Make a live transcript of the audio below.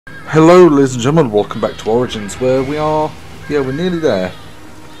Hello ladies and gentlemen, welcome back to Origins, where we are, we're nearly there.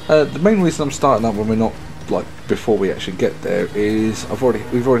 The main reason I'm starting up when we're not, like, before we actually get there is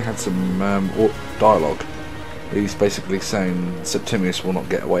we've already had some dialogue. He's basically saying Septimius will not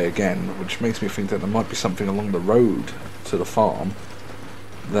get away again, which makes me think that there might be something along the road to the farm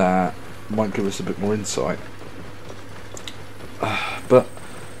that might give us a bit more insight.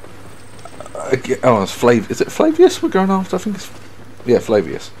 It's Flav. Is it Flavius we're going after? I think it's... yeah,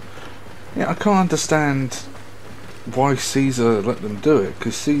 Flavius. Yeah, I can't understand why Caesar let them do it,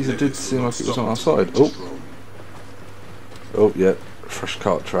 because Caesar did seem like it was on our side. Oh, yeah, fresh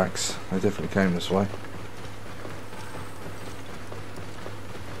cart tracks. They definitely came this way.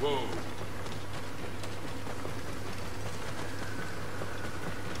 Whoa.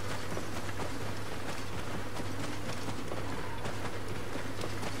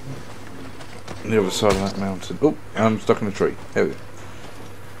 On the other side of that mountain. Oh, I'm stuck in a tree. There we go.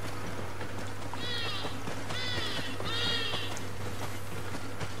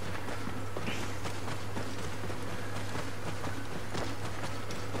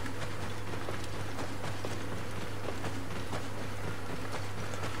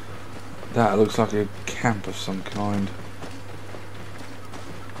 That looks like a camp of some kind.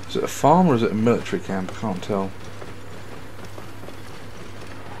 Is it a farm or is it a military camp? I can't tell.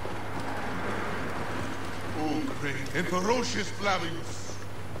 Oh, great and ferocious Flavius!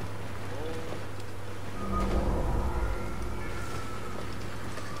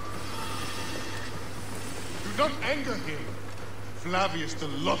 Do not anger him. Flavius the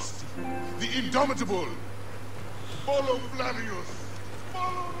lusty, the indomitable. Follow Flavius.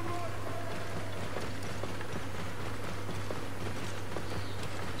 Follow the Lord.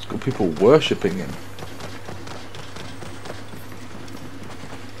 It's got people worshipping him.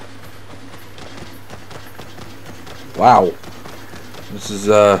 Wow. This is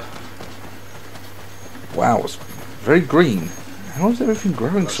wow, it's very green. How is everything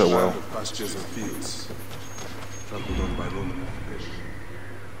growing so well? Pastures and fields, trampled on by Roman occupation.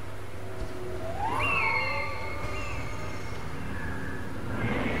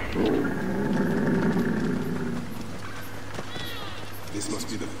 This must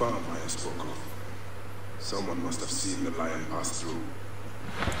be the farm I spoke of. Someone must have seen the lion pass through.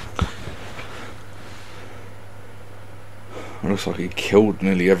 It looks like he killed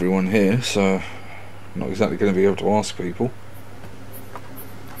nearly everyone here, so I'm not exactly going to be able to ask people.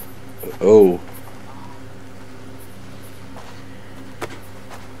 Oh.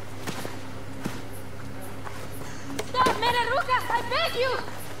 Stop, Menaruka! I beg you!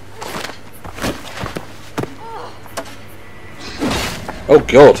 Oh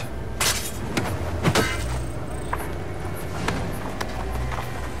God.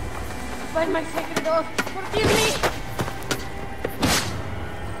 By my sacred oath, forgive me!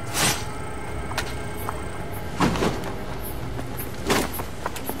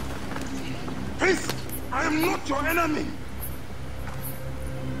 Peace! I am not your enemy!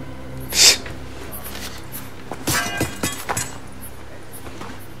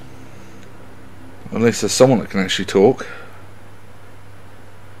 At least there's someone that can actually talk.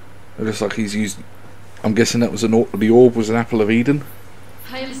 It looks like he's used... I'm guessing that was the orb was an apple of Eden.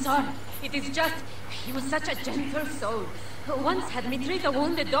 I am sorry. It is just... he was such a gentle soul. Once had me treat a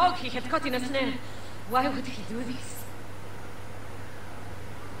wounded dog he had caught in a snare. Why would he do this?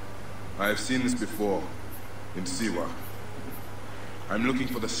 I have seen this before, in Siwa. I'm looking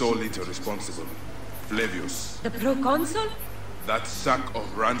for the sole leader responsible, Flavius. The proconsul? That sack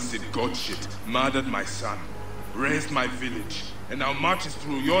of rancid god shit murdered my son, razed my village, and now marches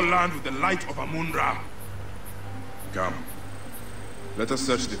through your land with the light of Amun-Ra. Come. Let us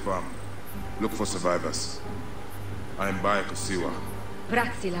search the farm. Look for survivors. I am Baya Siwa.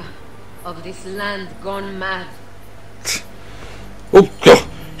 Praxila, of this land gone mad. Oh God,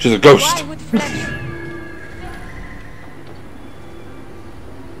 she's a ghost. Why would Flavius...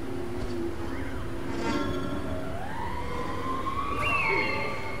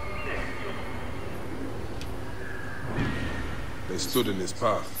 They stood in his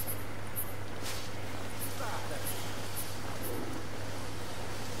path.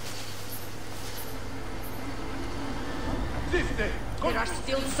 There are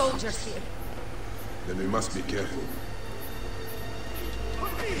still soldiers here. Then we must be careful.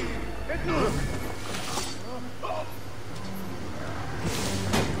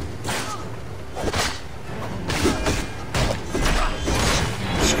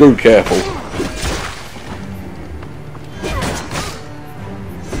 Screw careful.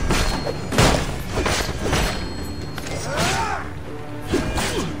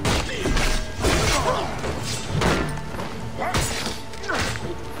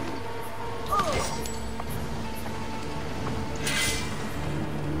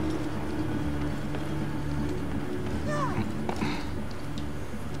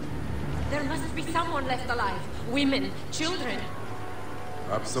 one left alive. Women, children.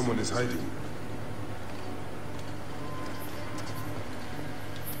 Perhaps someone is hiding.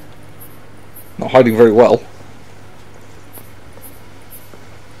 Not hiding very well.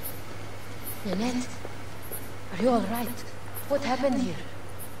 Nanette, are you all right? What happened here?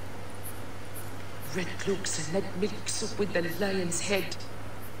 Red cloaks and that mix up with the lion's head.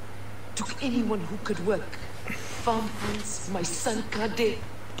 Took anyone who could work. Farm hands, my son Kade,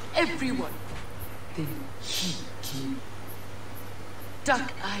 everyone. Then he came.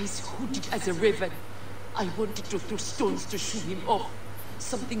 Dark eyes hooded as a raven. I wanted to throw stones to shoo him off.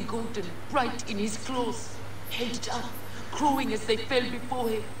 Something golden, bright in his clothes. Held it up, crowing as they fell before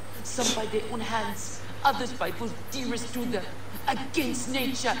him. Some by their own hands, others by those dearest to them. Against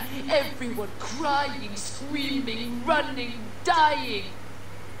nature, everyone crying, screaming, running, dying.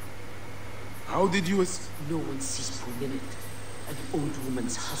 How did you No one sees poor Lilith, an old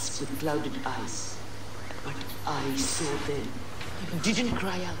woman's husk with clouded eyes. But I saw them, didn't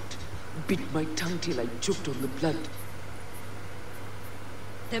cry out, bit my tongue till I choked on the blood.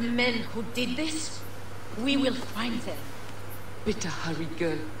 The men who did this? We will find them. Better hurry,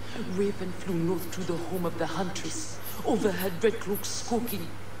 girl. Raven flew north to the home of the huntress. Overheard red cloaks squawking.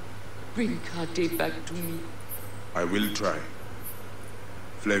 Bring Kade back to me. I will try.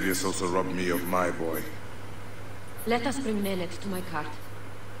 Flavius also robbed me of my boy. Let us bring Nanette to my cart.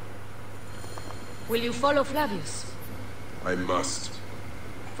 Will you follow Flavius? I must.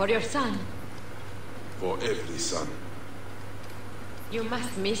 For your son? For every son. You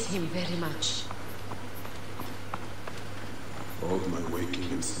must miss him very much. All my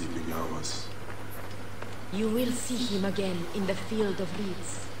waking and sleeping hours. You will see him again in the field of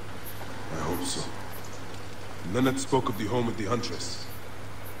reeds. I hope so. Nanette spoke of the home of the huntress.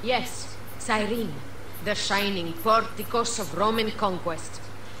 Yes, Cyrene, the shining porticos of Roman conquest.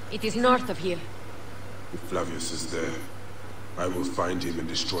 It is north of here. If Flavius is there, I will find him and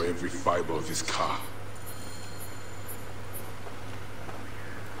destroy every fiber of his car.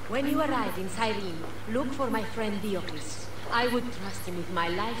 When you arrive in Cyrene, look for my friend Diocles. I would trust him with my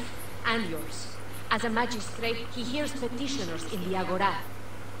life and yours. As a magistrate, he hears petitioners in the Agora.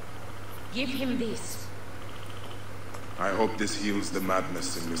 Give him this. I hope this heals the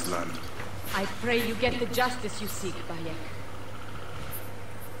madness in this land. I pray you get the justice you seek, Bayek.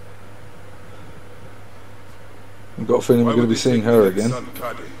 I've got a feeling we're going to be seeing her again.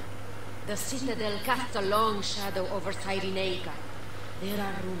 The citadel casts a long shadow over Cyrenaica. There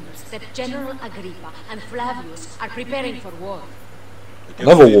are rumors that General Agrippa and Flavius are preparing for war.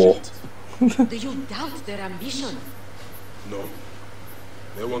 Another war. Do you doubt their ambition? No.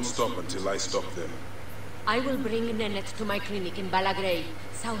 They won't stop until I stop them. I will bring Nanette to my clinic in Balagrey,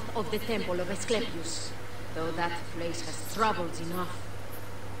 south of the temple of Asclepius. Though that place has troubles enough.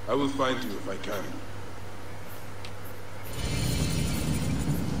 I will find you if I can.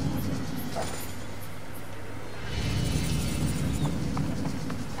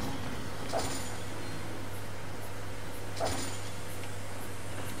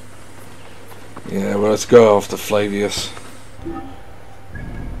 Yeah, well, let's go after Flavius.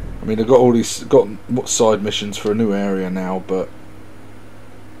 I mean, I've got all these side missions for a new area now, but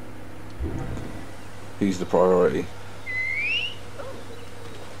he's the priority.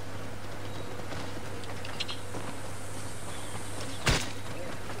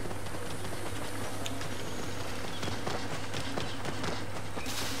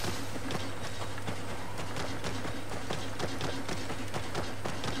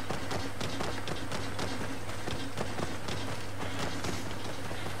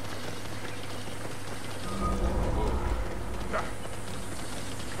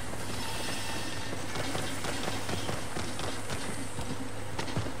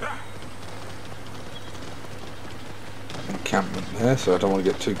 Encampment there, so I don't want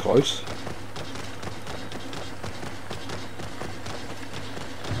to get too close.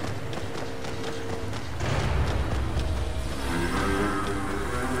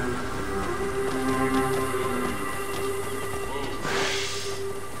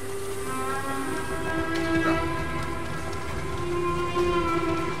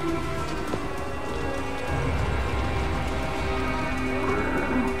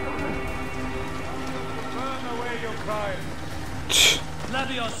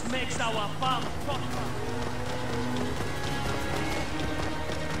 Flavius makes our farm prosper.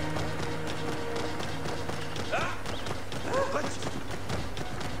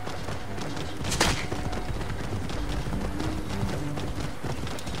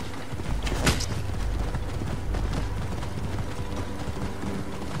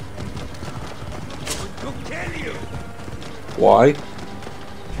 Why?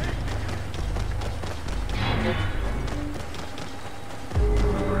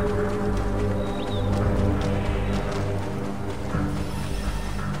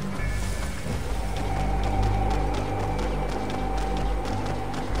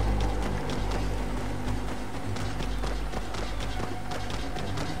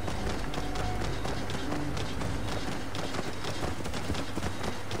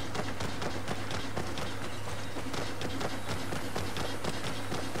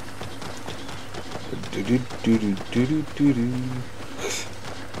 None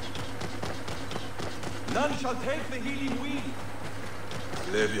shall take the healing weed.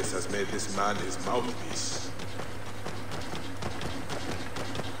 Levius has made this man his mouthpiece.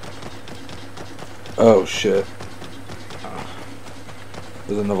 Oh shit.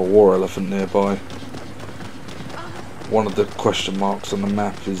 There's another war elephant nearby. One of the question marks on the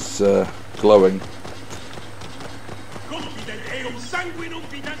map is glowing.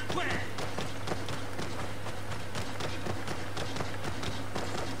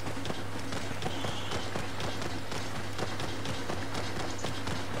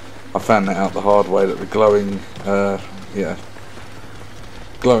 I found that out the hard way, that the glowing,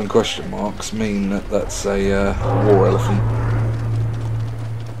 glowing question marks mean that that's a war elephant.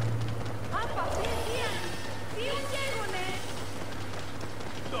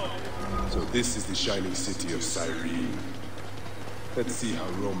 So this is the shining city of Cyrene. Let's see how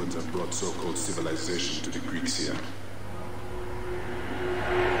Romans have brought so-called civilization to the Greeks here.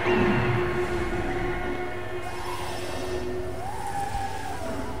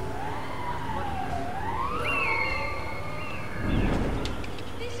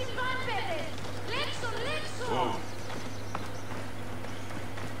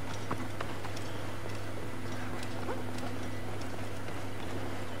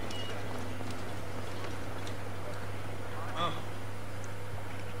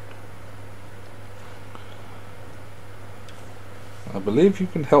 I believe you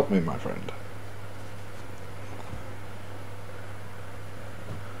can help me, my friend.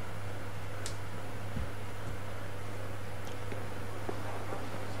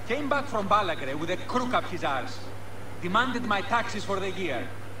 Came back from Balagre with a crook up his arse. Demanded my taxes for the year.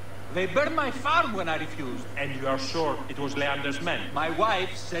 They burned my farm when I refused. And you are sure it was Leander's men? My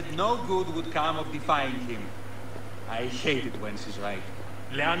wife said no good would come of defying him. I hate it when she's right.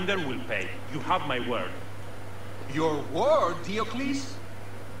 Leander will pay. You have my word. Your word, Diocles?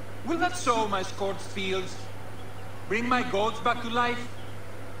 Will that sow my scorched fields? Bring my goats back to life?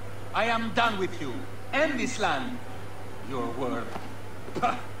 I am done with you, and this land. Your word.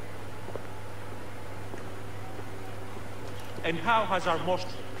 Pah. And how has our most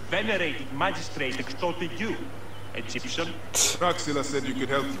venerated magistrate extorted you, Egyptian? Praxilla said you could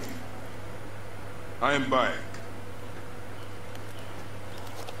help me. I am Bayek.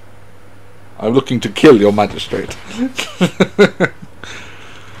 I'm looking to kill your magistrate.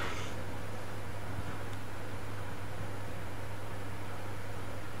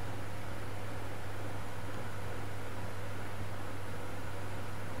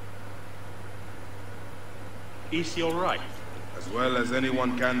 Is he alright? As well as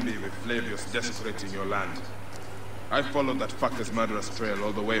anyone can be with Flavius desecrating your land. I followed that fucker's murderous trail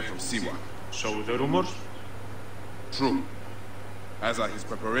all the way from Siwa. So the rumors? True. As are his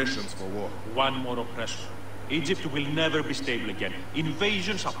preparations for war. One more oppressor. Egypt will never be stable again.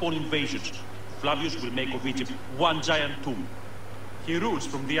 Invasions upon invasions. Flavius will make of Egypt one giant tomb. He rules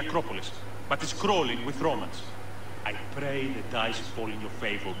from the Acropolis, but is crawling with Romans. I pray the dice fall in your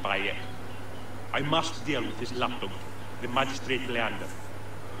favor, Bayek. I must deal with this lapdog, the magistrate Leander.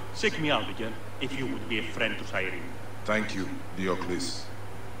 Seek me out again, if you would be a friend to Cyrene. Thank you, Diocles.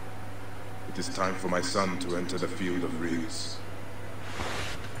 It is time for my son to enter the field of reeds.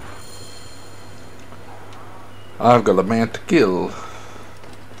 I've got a man to kill.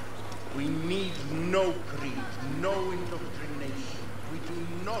 We need no creed, no indoctrination. We do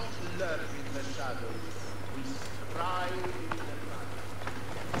not lurk in the shadows. We strive in the light.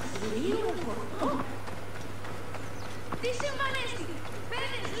 Τι συμβανέστηκε!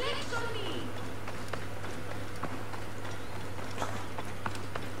 Πέδες, λέξονοι!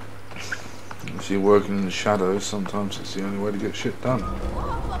 You see, working in the shadows, sometimes it's the only way to get shit done.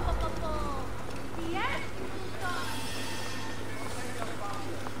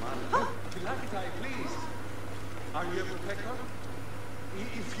 Please. Are you a protector?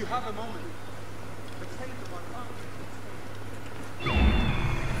 If you have a moment, the fate of our family.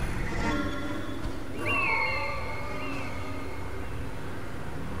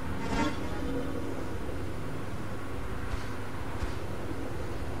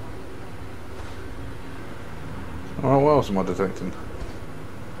 Alright, what else am I detecting?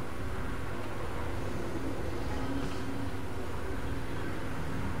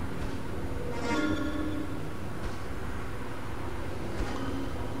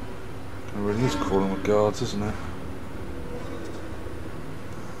 It really is crawling with guards, isn't it?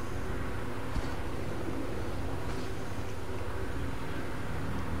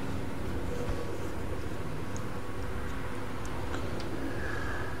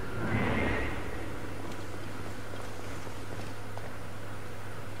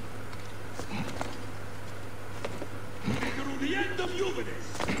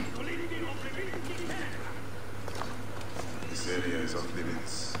 This area is off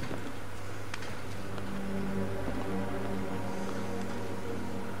limits.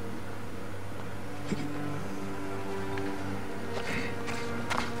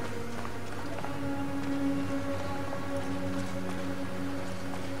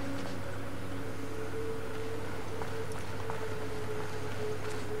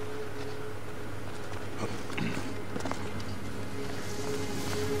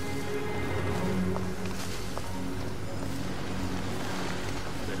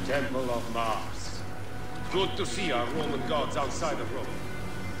 Temple of Mars. Good to see our Roman gods outside of Rome.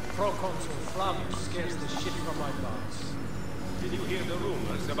 Proconsul Flavius scares the shit from my gods. Did you hear the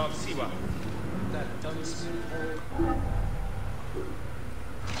rumors about Siwa? That dunce hole.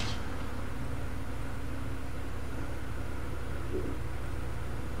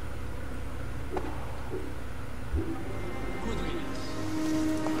 Good riddance.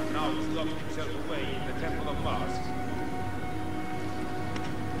 And now he's locked himself away in the Temple of Mars.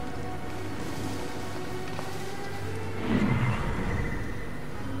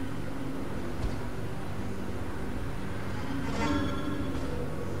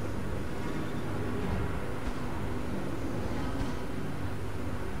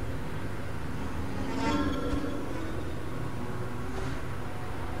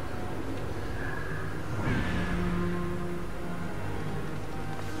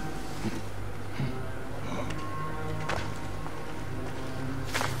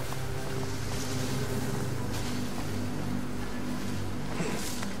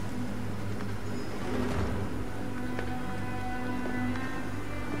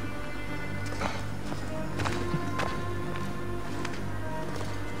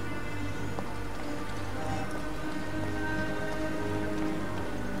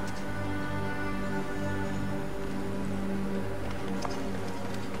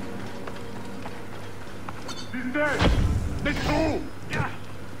 Nessuno!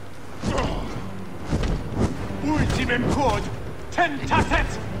 Ultimem quod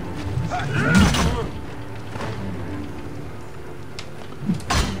tentatet!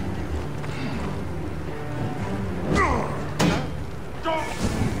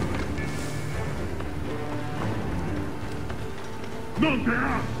 Non te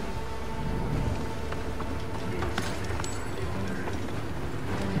ha!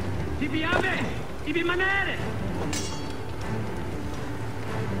 Tibi ave! Tibi manere!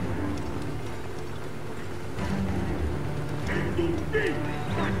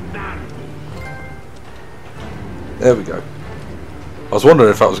 There we go. I was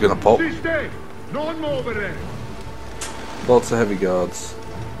wondering if that was going to pop. Lots of heavy guards.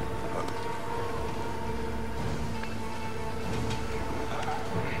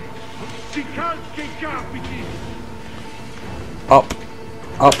 Up.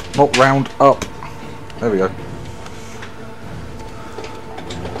 Up, not round, up. There we go.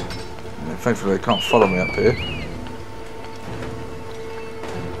 Yeah, thankfully they can't follow me up here.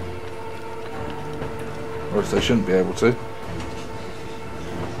 Or else they shouldn't be able to.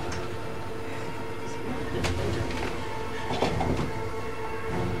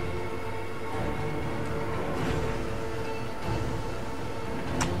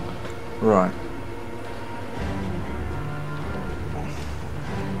 Right.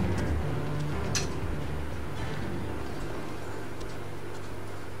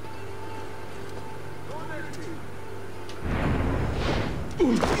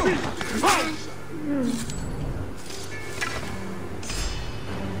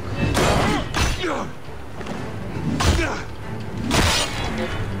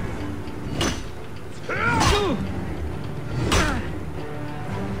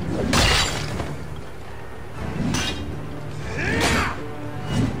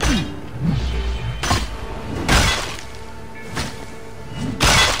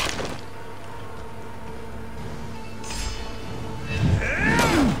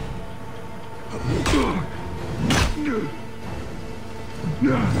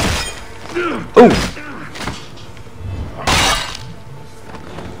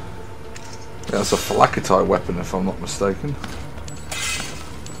 That's a Phalakite weapon, if I'm not mistaken.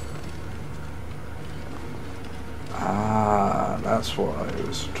 Ah, that's what I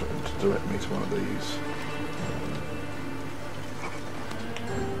was trying to direct me to one of these.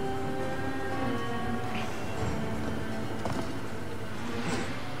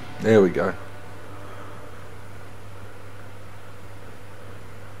 There we go.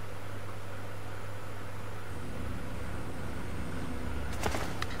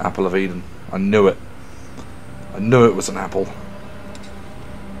 Apple of Eden. I knew it. I knew it was an apple.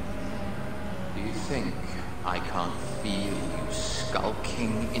 Do you think I can't feel you, scum?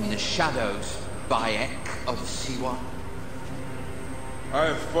 walking in the shadows, Bayek of Siwa? I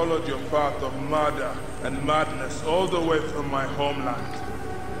have followed your path of murder and madness all the way from my homeland.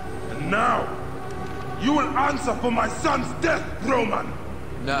 And now, you will answer for my son's death, Roman!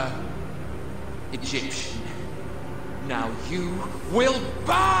 No. Egyptian. Now you will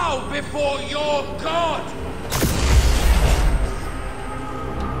bow before your god!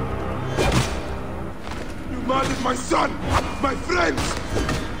 You murdered my son! My friends!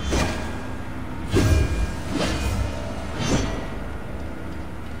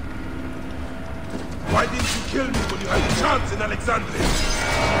 Why didn't you kill me when you had a chance in Alexandria?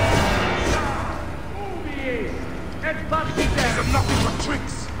 These are nothing but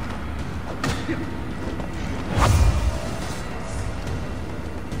tricks!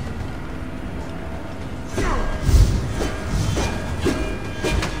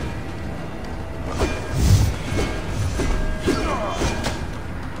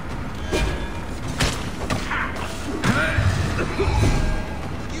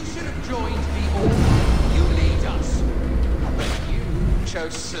 You should have joined the order. You lead us. But you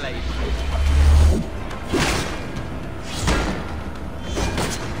chose slavery.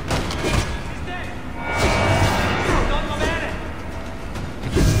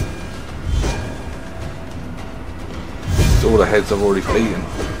 All the heads I've already beaten.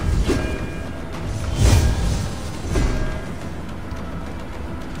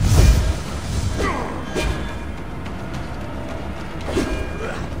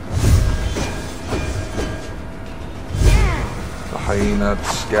 The hyena, the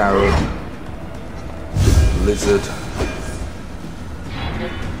scarab, lizard,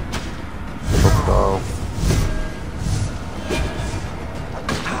 crocodile.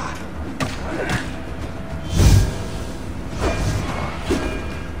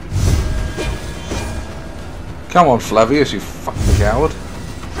 Come on, Flavius, you fucking coward.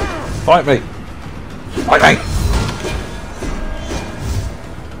 Fight me! Fight me!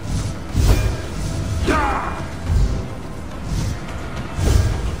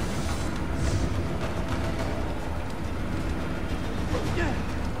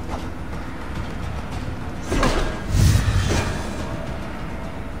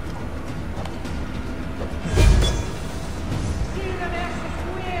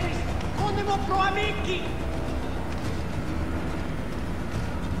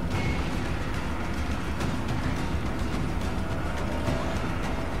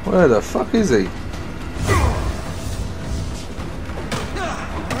 Where the fuck is he?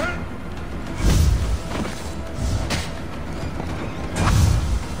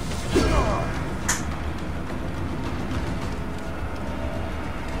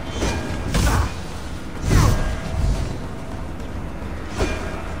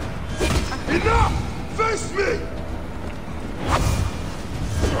 Enough! Face me!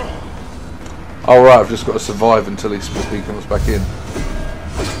 Oh right, I've just got to survive until he comes back in.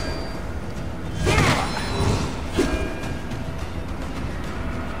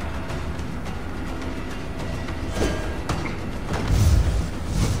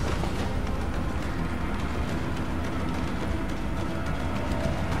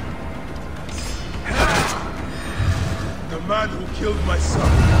 The man who killed my son,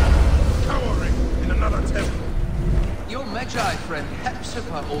 cowering in another temple. Your Magi friend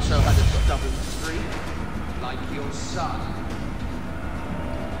Hepzibah also had a stubborn streak, like your son.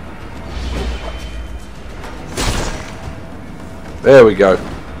 There we go.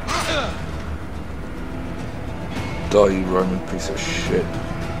 Die, you Roman piece of shit.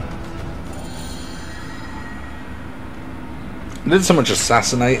 Didn't someone just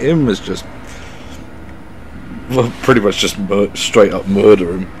assassinate him? As just, well, pretty much just straight up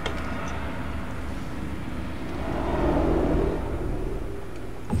murder him.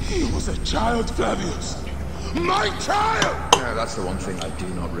 He was a child, Flavius. My child! No, that's the one thing I do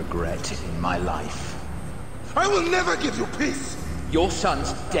not regret in my life. I will never give you peace! Your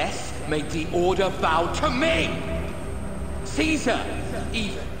son's death made the Order bow to me! Caesar,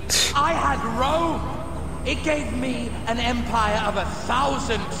 even. I had Rome! It gave me an empire of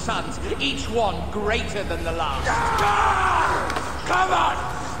 1,000 sons, each one greater than the last. Come on!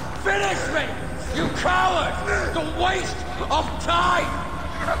 Finish me! You coward! The waste of time!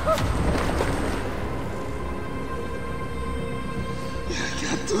 I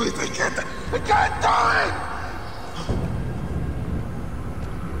can't do it, I can't do it!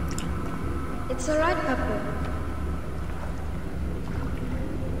 It's alright, Papa.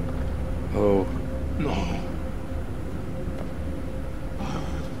 Oh. No.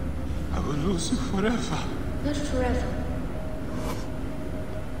 I will lose you forever. Not forever.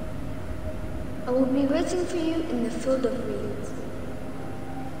 I will be waiting for you in the field of reeds.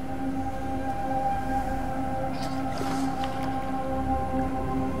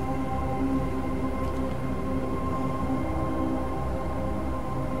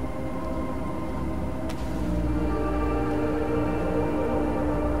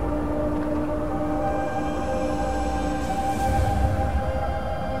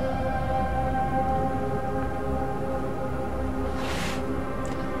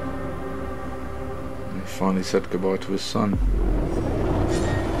 finally said goodbye to his son.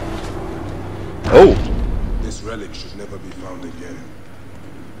 Oh! This relic should never be found again.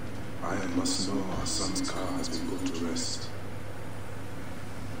 I must know our son's car has been put to rest.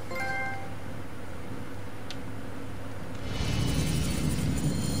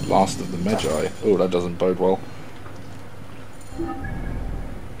 Last of the Magi. Oh, that doesn't bode well.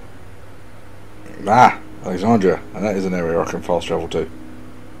 Ah! Alexandria. And that is an area I can fast travel to.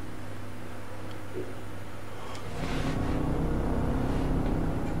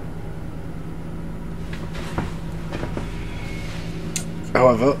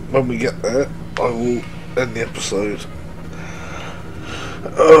 However, when we get there, I will end the episode.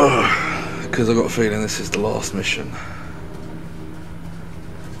 Because I've got a feeling this is the last mission.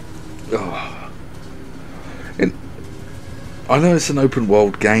 I know it's an open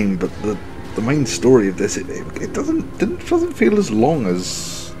world game, but the main story of this, it doesn't feel as long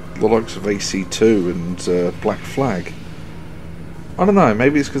as the likes of AC2 and Black Flag. I don't know,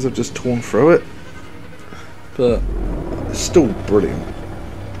 maybe it's because I've just torn through it, but it's still brilliant.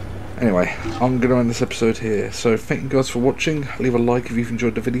 Anyway, I'm going to end this episode here, so thank you guys for watching. Leave a like if you've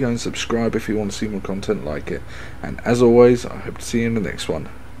enjoyed the video and subscribe if you want to see more content like it. And as always, I hope to see you in the next one.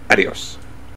 Adios.